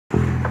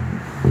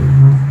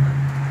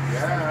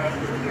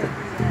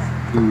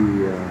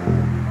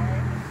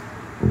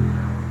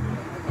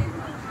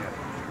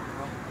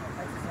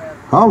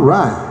All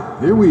right,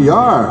 here we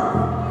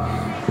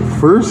are.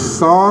 First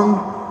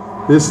song.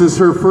 This is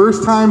her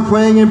first time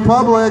playing in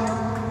public.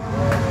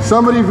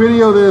 Somebody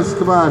video this,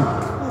 come on.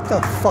 What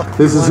the fuck?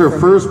 This is her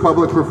first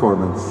public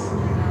performance.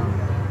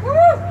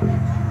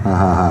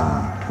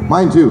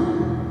 Mine too.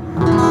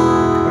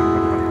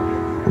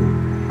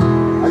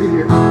 I can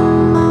hear.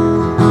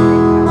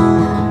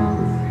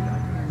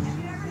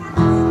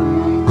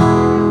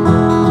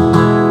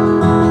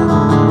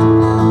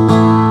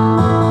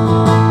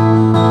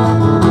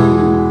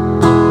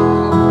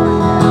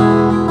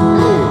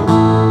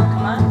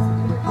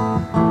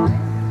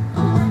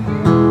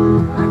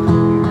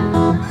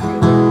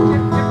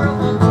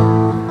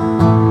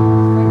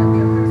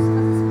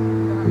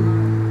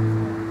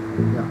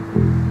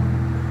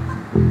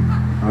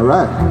 All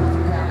right.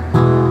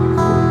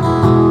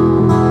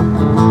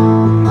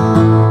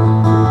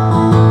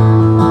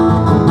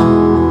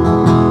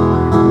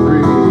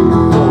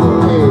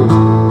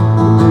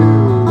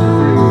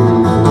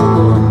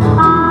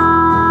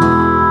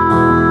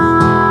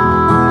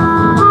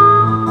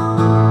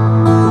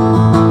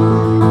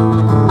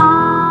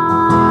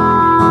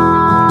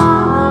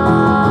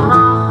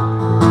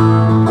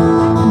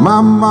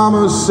 My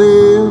mama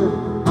said,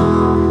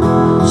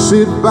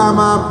 sit by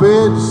my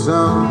bed,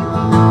 son.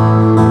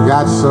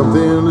 Got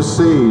something to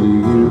say to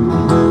you.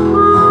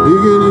 You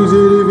can use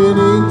it if you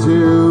need to.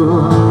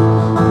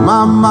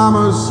 My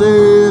mama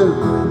said,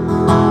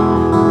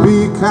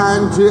 be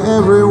kind to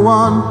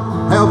everyone,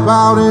 help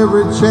out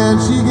every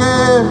chance you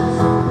get.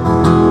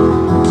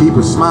 Keep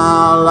a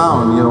smile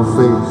on your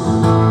face.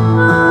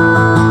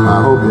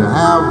 I hope you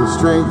have the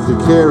strength to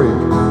carry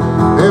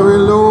every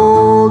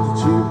load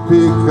that you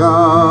pick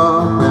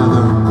up, and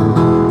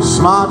the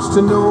smarts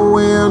to know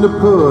when to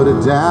put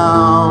it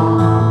down.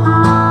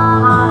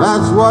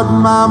 That's what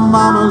my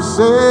mama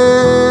said.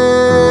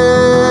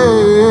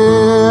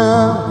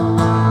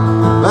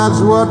 That's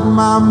what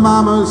my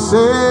mama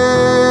said.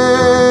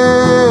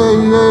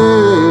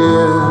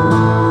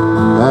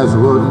 That's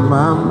what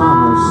my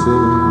mama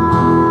said.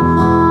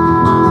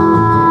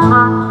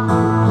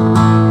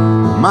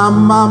 My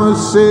mama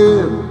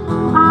said,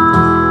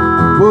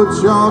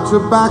 put your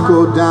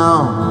tobacco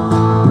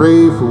down,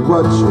 pray for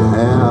what you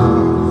have,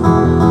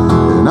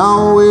 and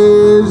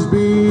always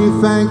be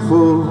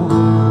thankful.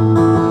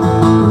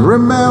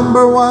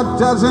 Remember, what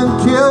doesn't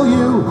kill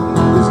you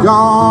is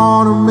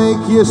gonna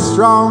make you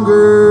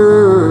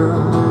stronger,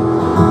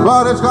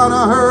 but it's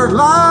gonna hurt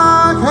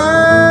like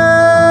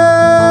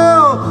hell.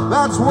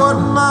 That's what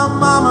my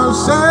mama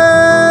said.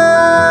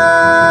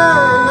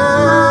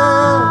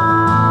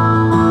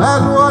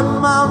 That's what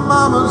my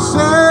mama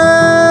said.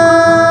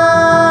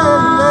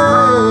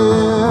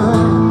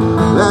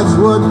 That's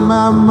what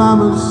my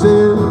mama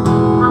said.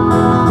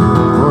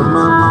 What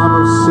my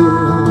mama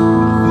said.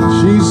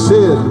 She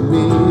said to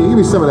me, give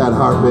me some of that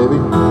heart, baby.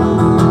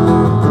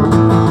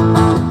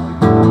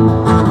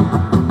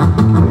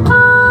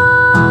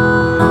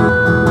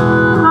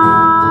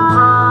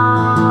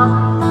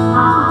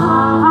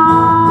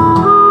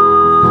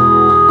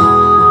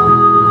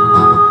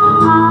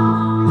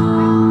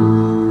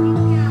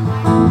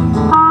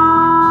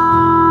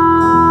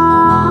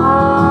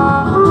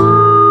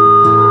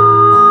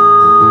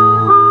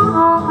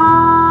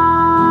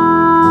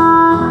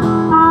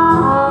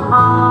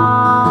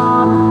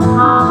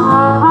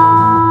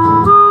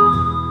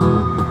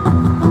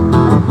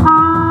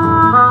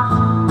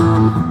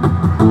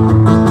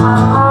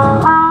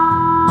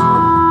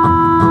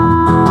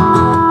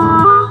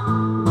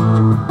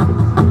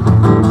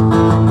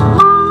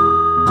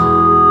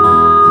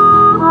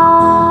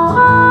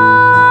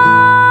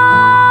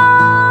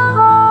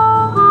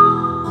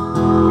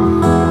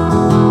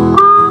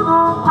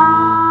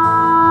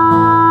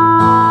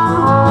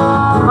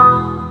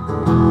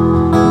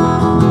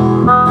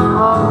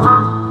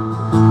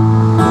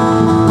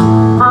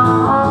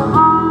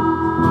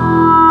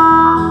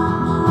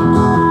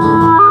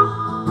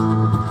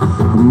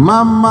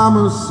 My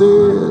mama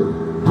said,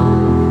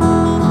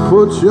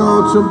 put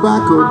your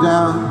tobacco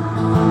down,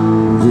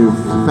 give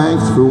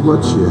thanks for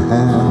what you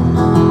have,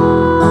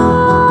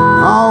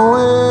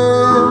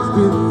 always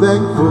be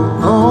thankful.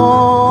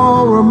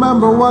 Oh,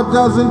 remember, what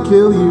doesn't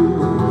kill you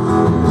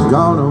is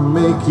gonna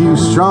make you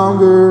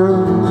stronger.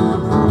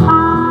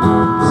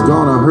 It's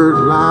gonna hurt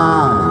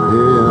like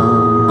hell.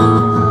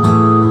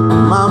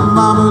 My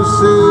mama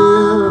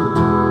said,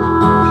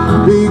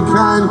 be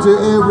kind to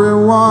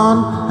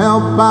everyone,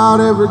 help out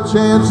every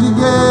chance you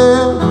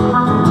get.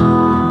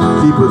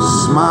 Keep a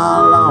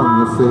smile on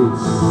your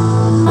face.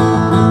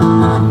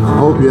 I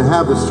hope you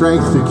have the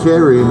strength to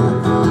carry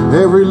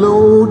every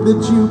load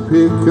that you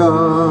pick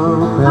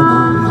up, and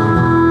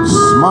the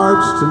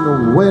smarts to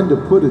know when to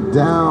put it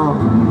down.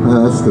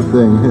 That's the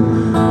thing.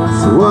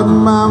 It's what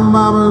my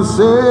mama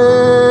said.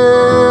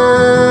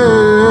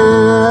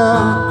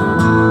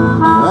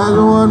 That's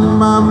what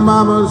my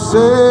mama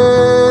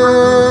said.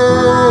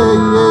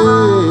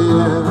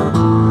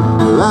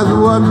 That's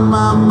what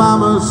my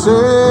mama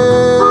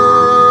said.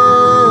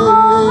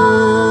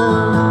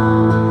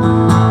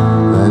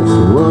 That's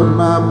what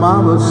my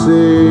mama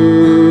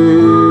said.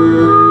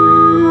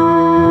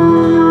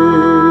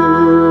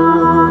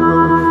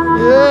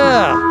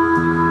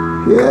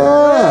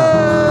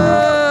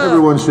 Yeah.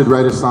 Everyone should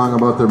write a song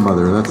about their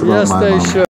mother. That's about my mom. Yes, they should.